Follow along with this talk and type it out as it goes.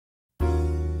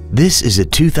This is a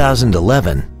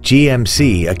 2011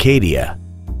 GMC Acadia.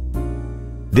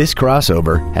 This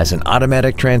crossover has an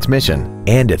automatic transmission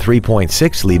and a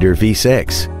 3.6-liter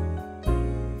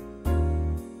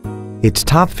V6. Its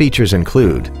top features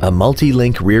include a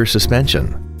multi-link rear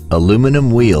suspension,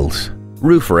 aluminum wheels,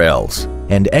 roof rails,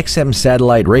 and XM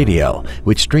satellite radio,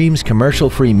 which streams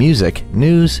commercial-free music,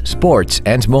 news, sports,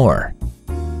 and more.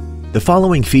 The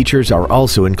following features are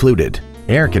also included: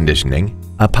 air conditioning,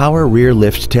 a power rear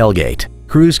lift tailgate,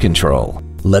 cruise control,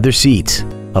 leather seats,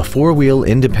 a four-wheel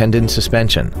independent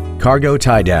suspension, cargo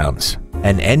tie-downs,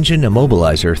 an engine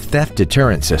immobilizer theft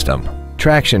deterrent system,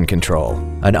 traction control,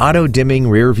 an auto-dimming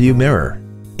rear-view mirror,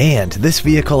 and this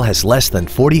vehicle has less than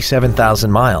 47,000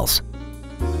 miles.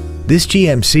 This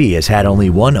GMC has had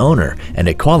only one owner and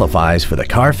it qualifies for the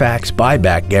Carfax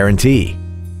buyback guarantee.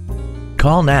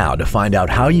 Call now to find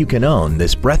out how you can own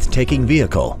this breathtaking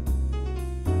vehicle.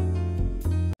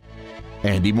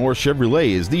 Andy Mohr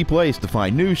Chevrolet is the place to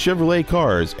find new Chevrolet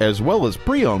cars as well as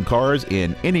pre-owned cars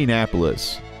in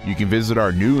Indianapolis. You can visit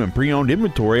our new and pre-owned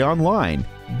inventory online,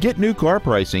 get new car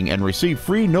pricing, and receive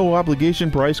free no-obligation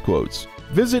price quotes.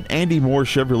 Visit Andy Mohr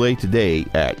Chevrolet today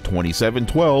at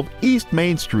 2712 East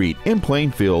Main Street in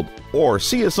Plainfield, or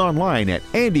see us online at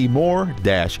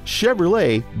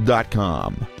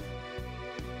andymohr-chevrolet.com.